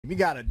You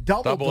got a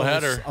double dose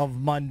Doubleheader of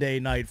Monday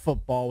Night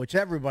Football, which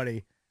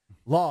everybody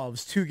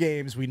loves. 2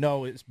 games we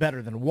know is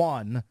better than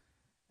one.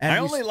 And I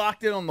only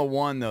locked in on the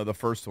one, though, the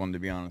first one, to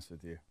be honest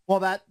with you. Well,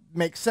 that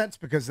makes sense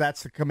because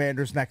that's the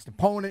Commanders' next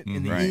opponent.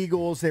 In the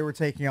Eagles, they were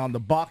taking on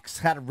the Bucs.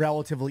 Had a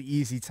relatively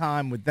easy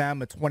time with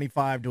them, a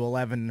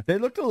 25-11. They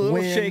looked a little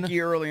win. shaky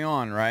early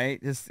on,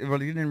 right? They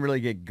didn't really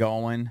get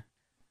going.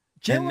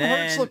 Jalen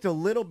Hurts looked a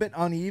little bit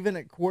uneven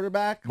at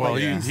quarterback. Well,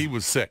 he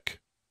was sick.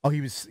 Oh, he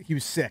was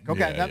sick.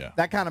 Okay,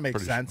 that kind of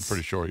makes sense. I'm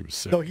pretty sure he was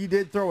sick. Though he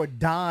did throw a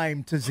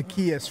dime to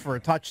Zacchaeus for a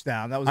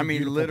touchdown. That was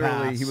literally,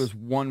 pass. he was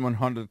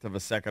 1/100th of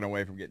a second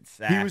away from getting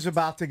sacked. He was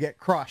about to get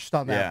crushed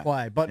on that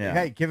play. But,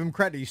 hey, give him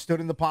credit. He stood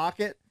in the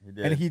pocket,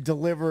 and he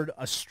delivered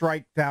a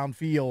strike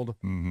downfield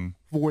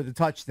for the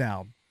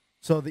touchdown.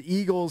 So the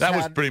Eagles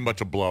was pretty much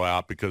a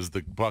blowout because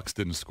the Bucs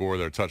didn't score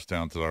their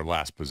touchdown to their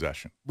last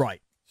possession.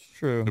 Right. It's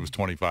true. It was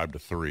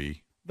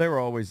 25-3. They were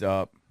always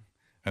up.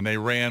 And they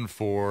ran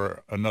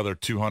for another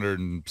 200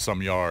 and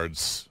some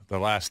yards. The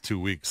last 2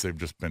 weeks, they've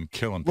just been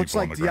killing people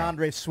on the ground.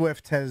 Looks like DeAndre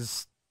Swift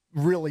has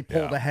really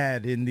pulled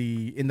ahead in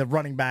the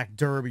running back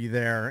derby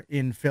there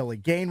in Philly.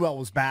 Gainwell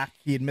was back.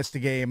 He had missed a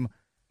game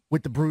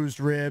with the bruised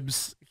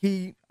ribs.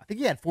 I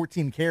think he had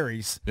 14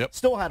 carries. Yep.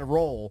 Still had a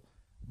role,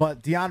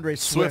 but DeAndre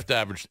Swift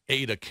averaged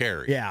 8 a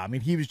carry. Yeah, I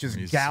mean, he was just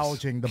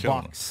gouging the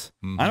Bucs.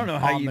 I don't know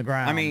how on the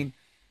ground. I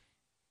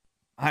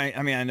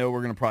mean, I know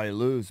we're going to probably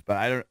lose, but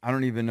I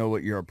don't even know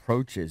what your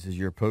approach is. Is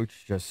your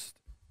approach just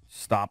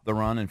stop the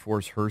run and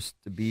force Hurst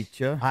to beat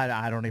you?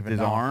 I don't even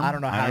His know. arm? I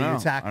don't know how you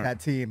attack that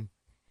team.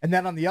 And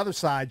then on the other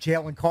side,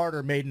 Jalen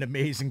Carter made an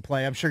amazing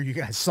play. I'm sure you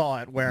guys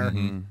saw it where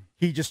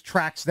he just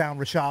tracks down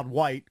Rachaad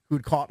White,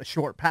 who'd caught a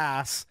short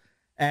pass.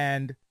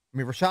 And, I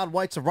mean, Rachaad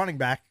White's a running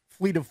back,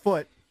 fleet of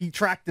foot. He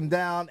tracked him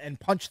down and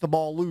punched the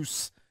ball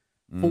loose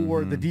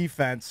for the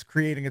defense,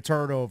 creating a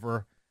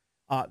turnover.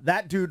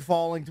 That dude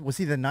falling, was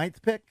he the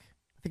 9th pick?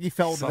 I think he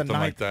fell to the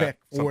 9th pick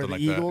for the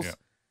Eagles. That, yeah.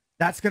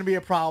 That's going to be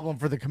a problem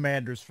for the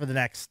Commanders for the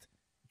next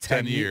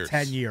 10 years.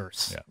 10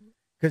 years. Yeah.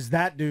 Because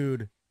that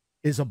dude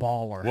is a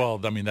baller. Well,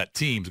 I mean, that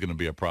team's going to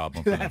be a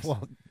problem for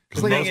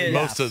them.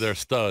 Most of their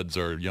studs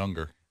are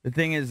younger. The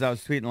thing is, I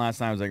was tweeting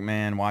last night, I was like,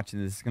 man,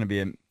 watching this is going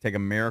to take a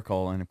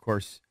miracle. And, of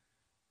course,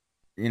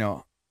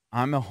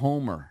 I'm a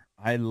homer.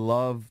 I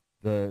love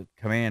the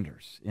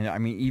Commanders. I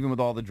mean, even with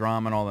all the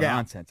drama and all the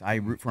nonsense, I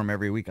root for them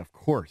every week, of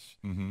course.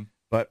 Mm-hmm.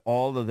 But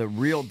all of the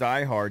real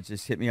diehards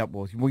just hit me up.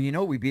 Well,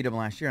 we beat them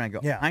last year. And I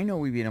go, I know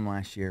we beat them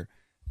last year.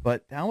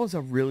 But that was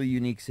a really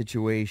unique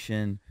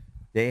situation.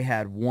 They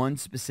had one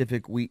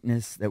specific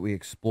weakness that we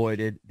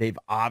exploited. They've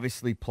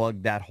obviously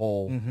plugged that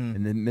hole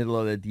in the middle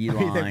of the D-line. I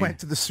mean, they went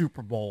to the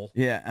Super Bowl.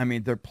 Yeah, I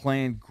mean, they're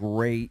playing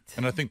great.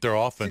 And I think their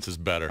offense is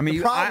better. I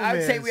mean, I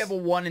would say we have a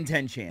 1 in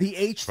 10 chance. The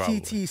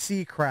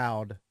HTTC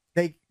crowd,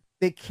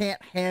 they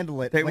can't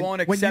handle it. They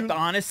won't accept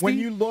honesty? When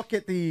you look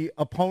at the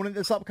opponent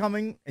that's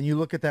upcoming and you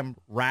look at them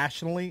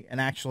rationally and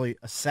actually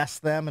assess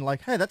them and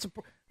like, hey, that's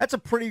a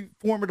pretty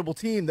formidable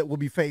team that we'll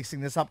be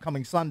facing this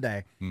upcoming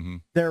Sunday. Mm-hmm.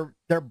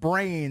 Their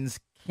brains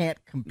can't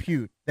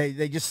compute.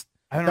 They just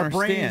their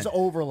brains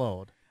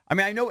overload. I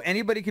mean, I know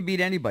anybody can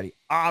beat anybody,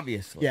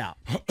 obviously. Yeah.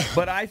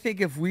 But I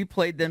think if we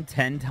played them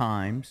 10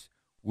 times,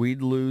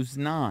 we'd lose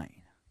 9.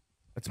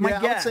 That's my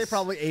guess. I would say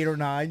probably 8 or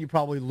 9. You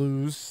probably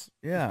lose.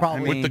 Yeah.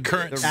 Probably with the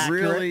current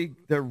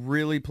they're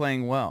really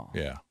playing well.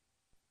 Yeah.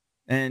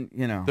 And,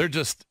 they're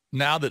just,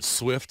 now that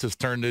Swift has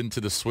turned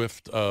into the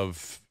Swift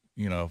of,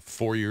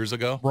 4 years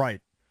ago.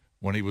 Right.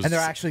 When he was, and they're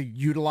actually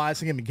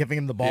utilizing him and giving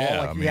him the ball.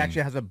 Yeah, he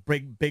actually has a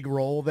big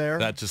role there.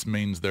 That just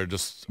means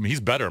he's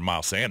better than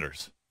Miles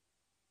Sanders.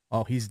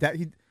 Oh,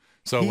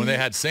 when they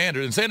had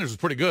Sanders, and Sanders was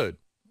pretty good,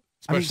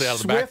 especially out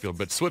of the backfield,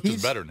 but Swift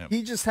is better than him.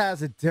 He just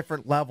has a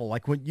different level.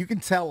 Like when you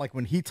can tell, like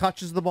when he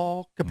touches the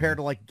ball compared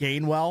to like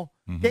Gainwell.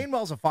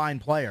 Gainwell's a fine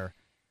player,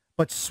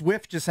 but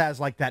Swift just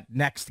has like that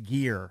next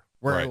gear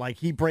where like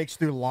he breaks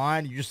through the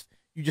line. You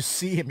just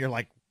see him. You're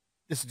like,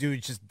 this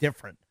dude's just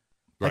different.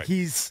 Like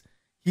his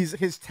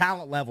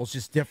talent level is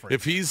just different.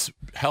 If he's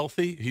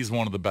healthy, he's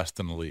one of the best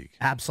in the league.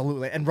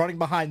 Absolutely. And running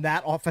behind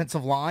that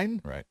offensive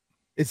line, right,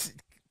 it's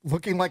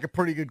looking like a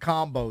pretty good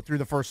combo through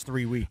the first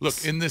 3 weeks.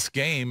 Look, in this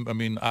game, I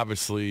mean,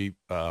 obviously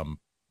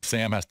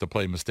Sam has to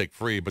play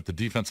mistake-free, but the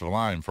defensive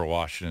line for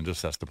Washington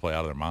just has to play out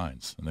of their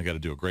minds. And they got to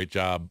do a great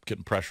job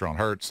getting pressure on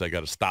Hurts. They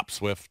got to stop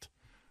Swift.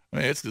 I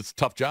mean, it's a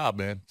tough job,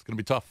 man. It's going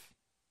to be tough.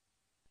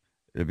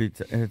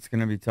 It's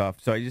going to be tough.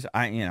 So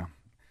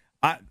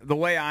the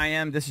way I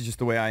am, this is just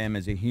the way I am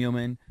as a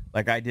human.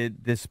 Like I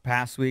did this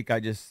past week, I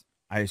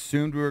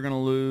assumed we were going to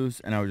lose,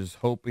 and I was just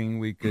hoping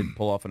we could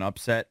pull off an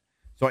upset.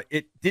 So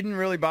it didn't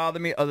really bother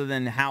me other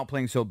than Hal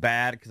playing so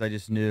bad because I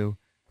just knew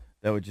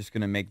that was just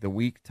going to make the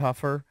week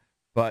tougher.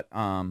 But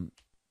I'm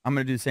going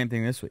to do the same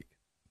thing this week.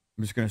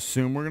 I'm just going to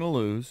assume we're going to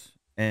lose,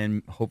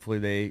 and hopefully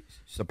they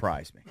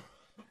surprise me.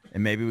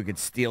 And maybe we could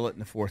steal it in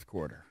the fourth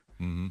quarter.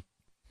 Mm-hmm.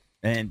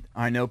 And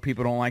I know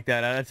people don't like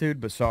that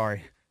attitude, but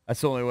sorry.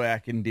 That's the only way I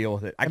can deal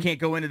with it. I can't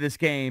go into this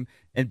game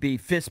and be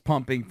fist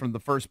pumping from the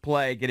first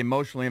play, get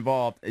emotionally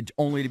involved,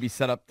 only to be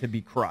set up to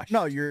be crushed.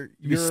 No, you're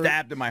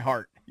stabbed in my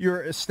heart.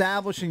 You're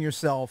establishing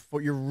yourself,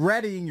 you're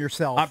readying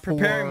yourself. I'm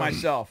preparing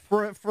myself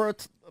for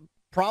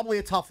probably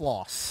a tough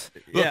loss.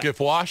 Look, if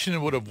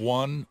Washington would have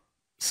won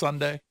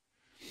Sunday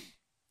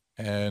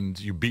and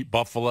you beat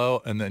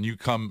Buffalo and then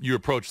you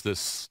approach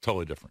this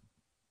totally different.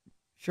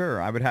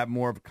 Sure, I would have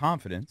more of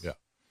confidence. Yeah.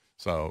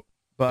 So,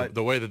 but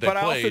the way that they played.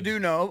 But I also do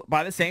know,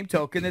 by the same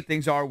token, that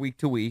things are week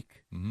to week.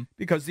 Mm-hmm.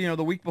 Because,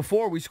 the week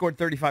before we scored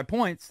 35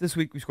 points. This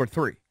week we scored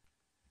 3.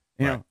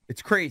 You know,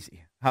 it's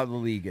crazy how the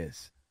league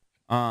is.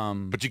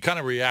 But you kind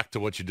of react to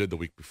what you did the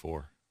week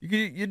before.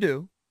 You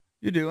do.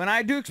 And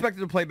I do expect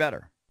them to play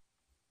better.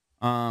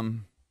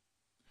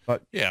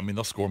 But yeah, I mean,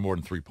 they'll score more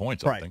than 3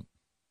 points, I think.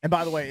 And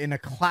by the way, in a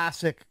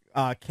classic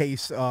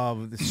case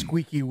of the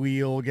squeaky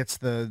wheel gets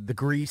the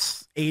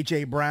grease,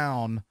 A.J.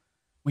 Brown,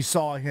 we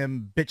saw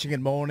him bitching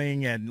and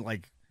moaning and,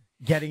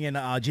 getting in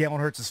Jalen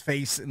Hurts'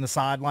 face in the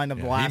sideline of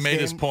the last game. He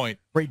made his point.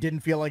 Where he didn't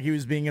feel like he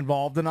was being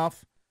involved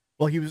enough.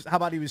 Well, he was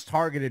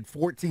targeted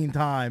 14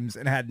 times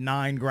and had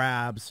 9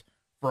 grabs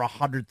for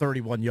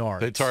 131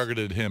 yards. They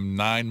targeted him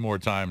 9 more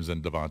times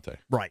than Devontae.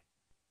 Right.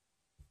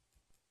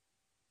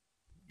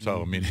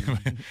 So, I mean,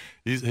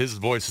 his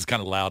voice is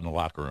kind of loud in the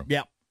locker room.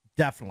 Yep,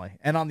 definitely.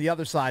 And on the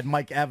other side,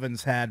 Mike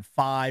Evans had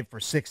 5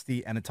 for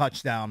 60 and a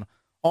touchdown.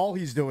 All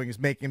he's doing is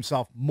making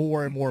himself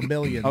more and more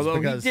millions.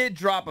 Although he did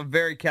drop a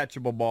very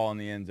catchable ball in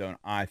the end zone,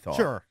 I thought.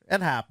 Sure,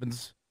 it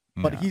happens.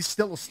 But he's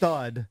still a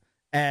stud.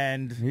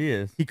 And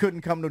he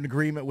couldn't come to an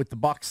agreement with the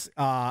Bucs,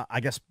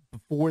 I guess,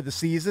 before the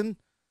season.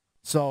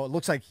 So it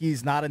looks like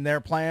he's not in their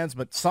plans,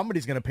 but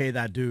somebody's going to pay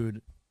that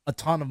dude a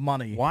ton of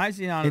money. Why is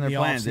he not in their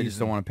plans? They just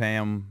don't want to pay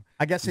him.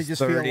 I guess they just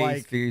feel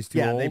like, he's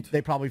too old.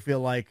 They probably feel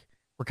like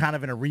we're kind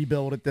of in a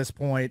rebuild at this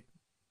point.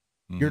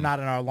 You're not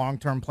in our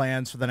long-term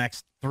plans for the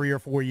next 3 or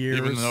 4 years.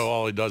 Even though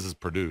all he does is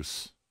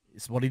produce.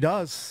 It's what he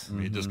does. I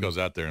mean, he just goes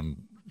out there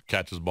and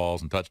catches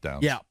balls and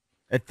touchdowns. Yeah.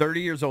 At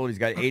 30 years old, he's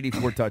got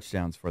 84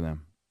 touchdowns for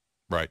them.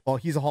 Right. Well,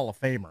 he's a Hall of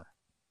Famer.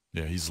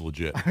 Yeah, he's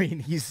legit. I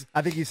mean,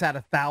 I think he's had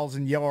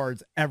 1,000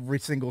 yards every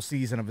single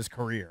season of his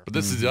career. But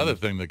this is the other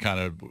thing that kind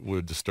of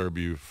would disturb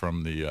you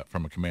from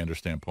a Commander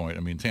standpoint. I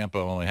mean, Tampa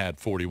only had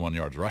 41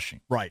 yards rushing.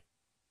 Right.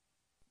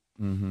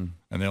 Mm-hmm.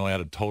 And they only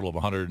had a total of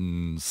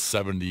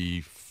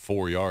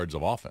 174 yards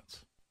of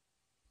offense.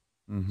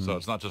 Mm-hmm. So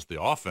it's not just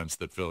the offense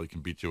that Philly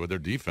can beat you with. Their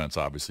defense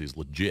obviously is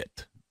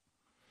legit.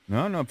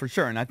 No, for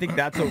sure. And I think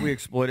that's what we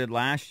exploited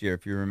last year.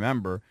 If you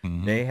remember,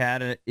 they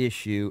had an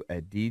issue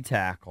at D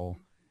tackle,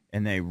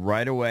 and they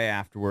right away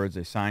afterwards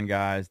they signed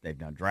guys. They've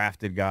now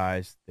drafted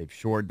guys. They've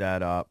shored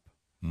that up.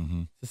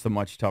 Mm-hmm. It's just a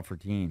much tougher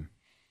team.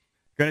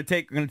 Going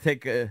to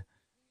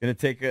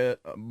take a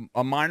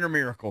minor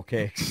miracle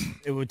case.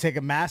 It would take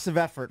a massive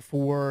effort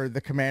for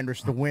the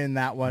Commanders to win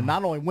that one.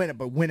 Not only win it,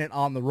 but win it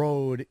on the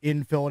road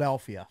in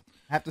Philadelphia.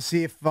 Have to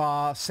see if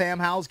Sam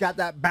Howell's got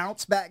that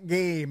bounce-back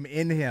game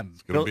in him.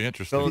 It's going to be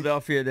interesting.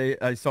 Philadelphia,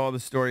 I saw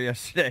the story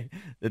yesterday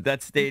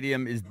that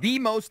stadium is the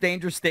most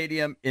dangerous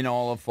stadium in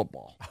all of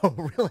football. Oh,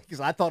 really? Because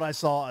I thought I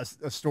saw a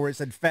story that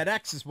said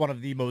FedEx is one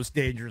of the most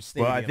dangerous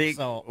stadiums. Well, I think,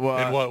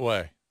 in what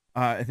way?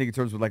 I think in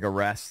terms of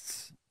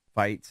arrests,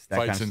 fights, that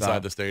fights kind of inside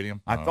stuff. the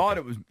stadium? I thought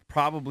it was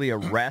probably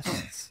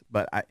arrests,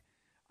 but I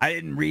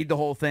didn't read the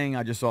whole thing.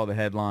 I just saw the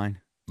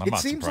headline. It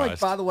seems like,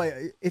 by the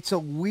way, it's a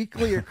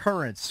weekly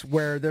occurrence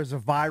where there's a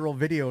viral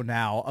video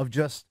now of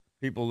just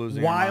people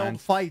losing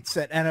wild fights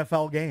at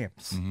NFL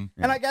games. Mm-hmm.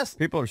 And I guess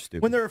people are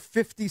stupid. When there are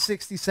 50,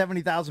 60,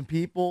 70,000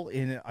 people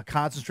in a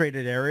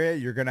concentrated area,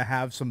 you're going to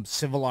have some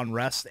civil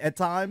unrest at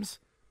times.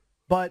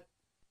 But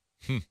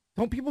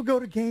don't people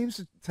go to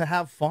games to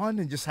have fun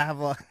and just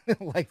have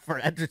for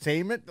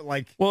entertainment?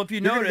 Well, if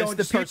you notice,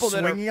 the people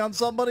that are swinging on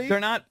somebody, they're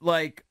not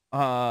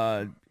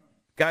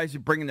guys who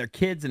are bringing their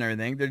kids and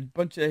everything. They're a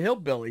bunch of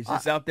hillbillies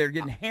just out there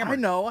getting hammered.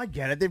 I know, I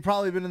get it. They've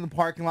probably been in the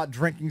parking lot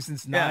drinking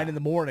since 9 in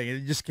the morning,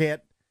 and they just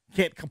can't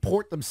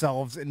comport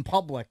themselves in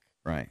public.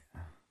 Right.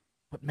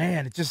 But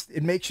man,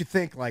 it makes you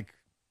think I'm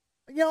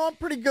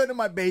pretty good in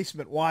my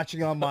basement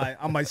watching on my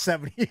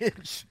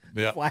 70-inch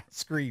flat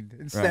screen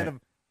instead of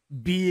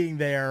being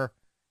there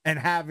and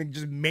having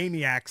just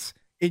maniacs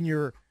in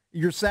your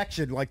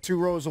section 2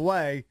 rows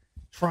away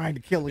trying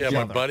to kill each other.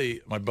 Yeah,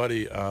 my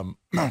buddy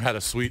had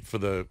a suite for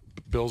the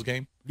Bills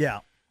game. Yeah.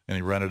 And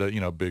he rented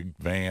a big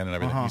van and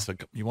everything. He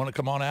said, "You want to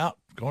come on out?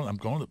 I'm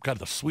going. Got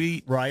the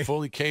suite, right,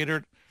 fully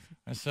catered."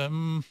 I said,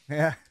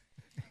 "Yeah,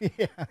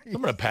 I'm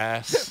going to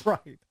pass."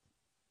 Right.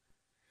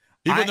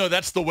 Even though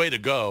that's the way to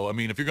go. I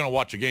mean, if you're going to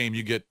watch a game,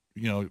 you get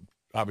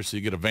obviously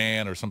you get a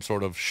van or some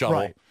sort of shuttle.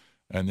 Right.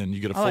 And then you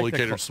get a fully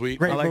catered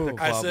suite. I like the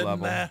club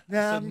level.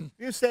 Nah,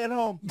 you stay at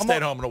home. Stay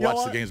at home and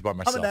watch the games by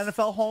myself. I'm an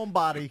NFL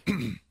homebody.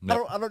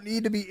 I don't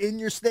need to be in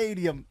your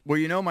stadium.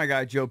 Well, my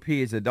guy Joe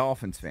P is a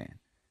Dolphins fan,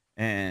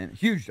 and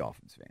huge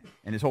Dolphins fan,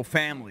 and his whole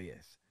family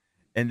is.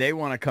 And they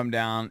want to come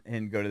down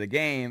and go to the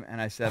game. And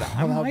I said,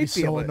 I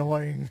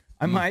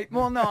I might.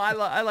 Well, no,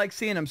 I like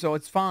seeing him, so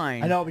it's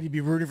fine. I know, but you'd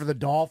be rooting for the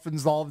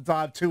Dolphins all the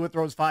time. Tua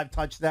throws 5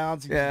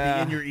 touchdowns. You'd just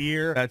be in your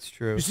ear. That's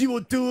true. You see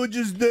what Tua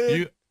just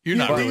did? You're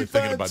not really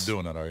thinking about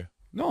doing that, are you?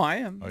 No, I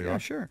am. Oh, you yeah, are?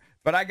 sure.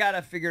 But I got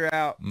to figure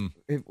out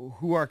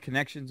who our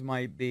connections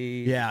might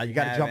be. Yeah, you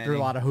got to jump through a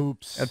lot of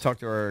hoops. I'll talk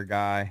to our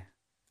guy.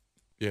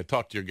 Yeah,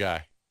 talk to your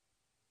guy.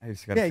 I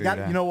just got to figure it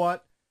out. You know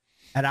what?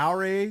 At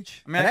our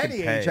age, at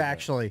any age,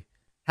 actually,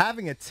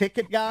 having a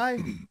ticket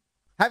guy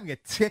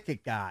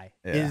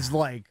is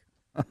like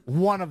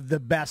one of the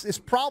best. It's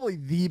probably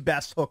the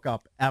best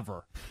hookup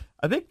ever.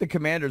 I think the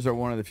Commanders are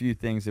one of the few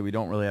things that we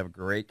don't really have a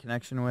great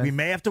connection with. We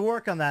may have to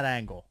work on that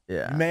angle.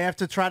 Yeah. We may have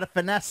to try to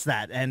finesse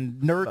that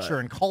and nurture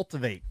and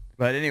cultivate.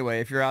 But anyway,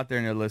 if you're out there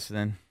and you're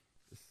listening,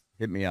 just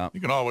hit me up.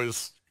 You can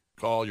always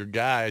call your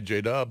guy,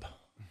 J-Dub.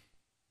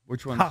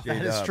 Which one's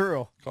J-Dub? That is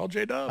true. Call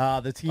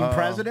J-Dub. The team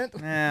president.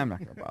 I'm not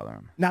going to bother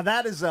him. Now,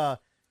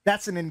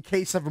 that's an in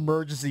case of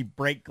emergency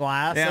break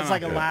glass. Yeah, That's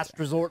like a last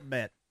resort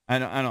bit. I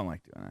don't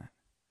like doing that.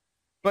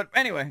 But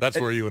anyway, that's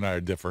where you and I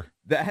differ.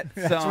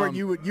 That's where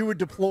you would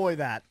deploy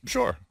that.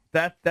 Sure.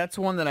 That's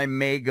one that I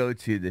may go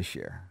to this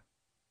year.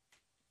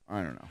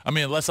 I don't know. I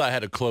mean, unless I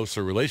had a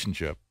closer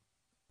relationship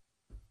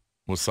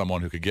with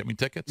someone who could get me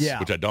tickets,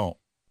 which I don't.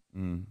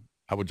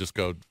 I would just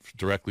go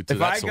directly to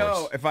that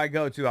source. If I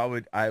go to,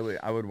 I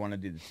would want to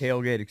do the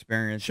tailgate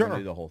experience. Sure.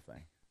 Do the whole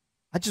thing.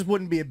 I just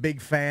wouldn't be a big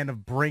fan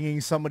of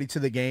bringing somebody to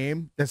the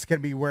game that's going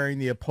to be wearing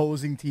the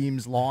opposing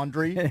team's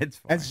laundry.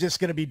 It's just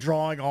going to be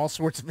drawing all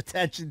sorts of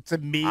attention to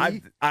me.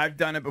 I've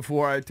done it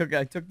before. I took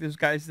these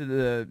guys to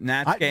the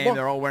Nats game.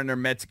 They're all wearing their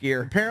Mets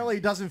gear. Apparently,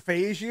 it doesn't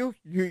faze you.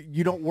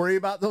 You don't worry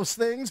about those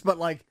things. But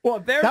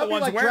they're the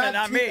ones wearing it,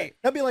 not me.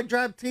 That'd be like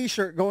drab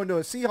T-shirt going to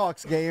a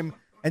Seahawks game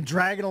and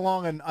dragging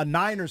along a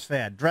Niners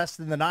fan dressed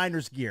in the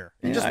Niners gear.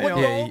 You just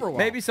wouldn't go over well.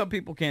 Maybe some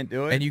people can't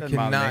do it. And you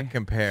cannot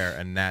compare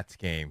a Nats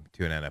game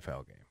to an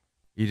NFL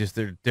game.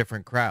 They're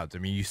different crowds. I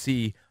mean, you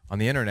see on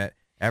the internet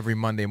every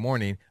Monday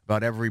morning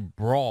about every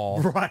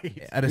brawl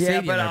at a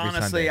stadium but every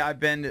honestly, Sunday.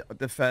 I've been to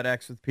the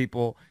FedEx with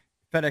people.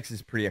 FedEx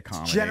is pretty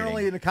accommodating.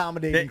 Generally an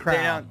accommodating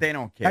crowd. They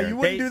don't care. Now, you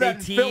wouldn't do that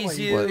in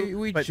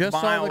Philly.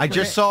 I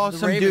just saw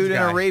some dude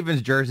in a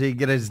Ravens jersey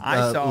get his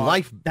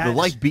life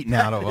beaten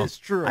out of him. That is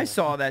true. I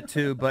saw that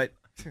too, but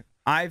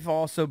I've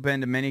also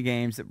been to many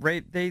games that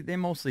they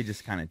mostly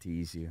just kind of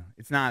tease you.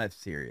 It's not a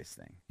serious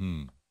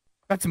thing.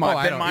 That's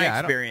my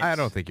experience. I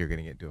don't think you're going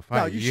to get into a fight.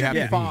 No, you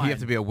have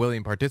to be a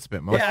willing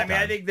participant most of the time.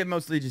 I think they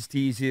mostly just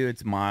tease you.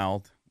 It's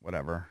mild,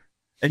 whatever.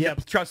 And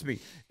trust me,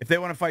 if they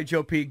want to fight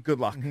Joe P, good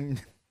luck.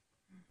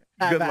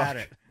 Have at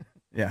it.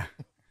 Yeah.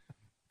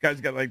 Guy's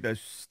got like the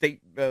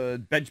state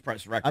bench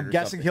press record. I'm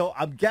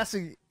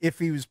guessing if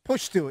he was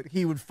pushed to it,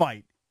 he would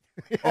fight.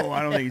 I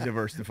don't think he's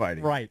averse to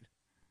fighting. Right.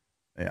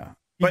 Yeah.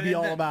 He'd be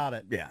all about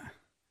it. Yeah.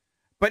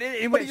 But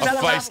anyway, a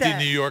feisty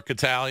New York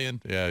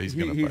Italian. Yeah, he's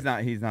going to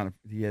fight. He's not.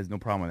 He has no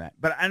problem with that.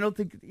 But I don't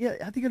think. Yeah,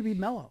 I think it'll be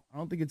mellow. I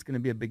don't think it's going to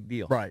be a big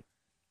deal. Right.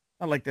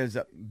 Not like there's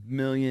a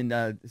million.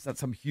 It's not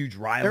some huge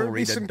rivalry. There would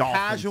be some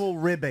casual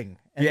ribbing,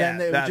 and then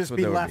they would just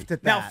be left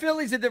at that. Now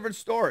Philly's a different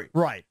story.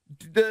 Right.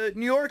 The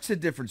New York's a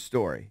different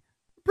story.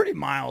 Pretty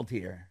mild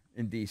here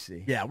in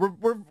DC. Yeah,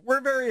 we're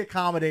a very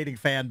accommodating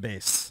fan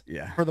base.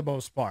 Yeah. For the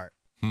most part.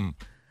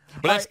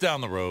 But that's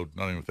down the road.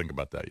 I don't even think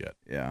about that yet.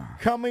 Yeah.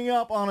 Coming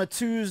up on a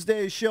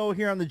Tuesday show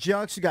here on the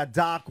Junks, you got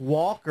Doc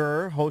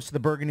Walker, host of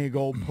the Burgundy and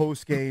Gold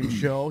post-game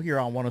show here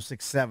on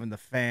 106.7 The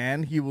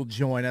Fan. He will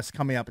join us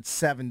coming up at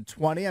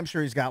 7:20. I'm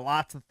sure he's got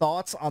lots of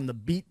thoughts on the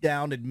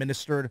beatdown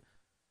administered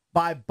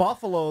by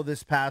Buffalo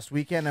this past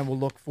weekend, and we'll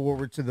look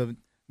forward to the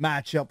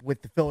matchup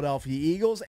with the Philadelphia Eagles